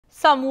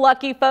Some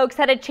lucky folks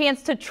had a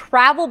chance to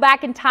travel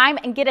back in time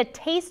and get a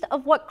taste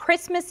of what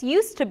Christmas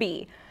used to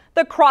be.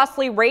 The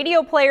Crossley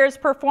Radio Players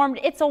performed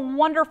It's a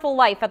Wonderful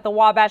Life at the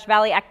Wabash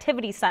Valley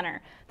Activity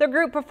Center. The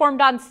group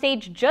performed on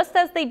stage just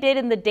as they did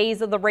in the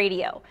days of the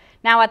radio.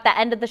 Now at the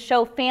end of the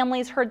show,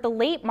 families heard the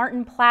late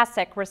Martin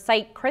Plassick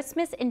recite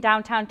Christmas in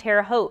downtown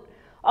Terre Haute.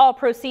 All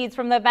proceeds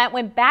from the event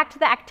went back to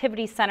the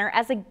Activity Center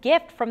as a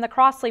gift from the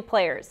Crossley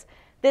Players.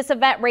 This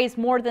event raised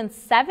more than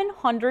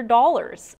 $700.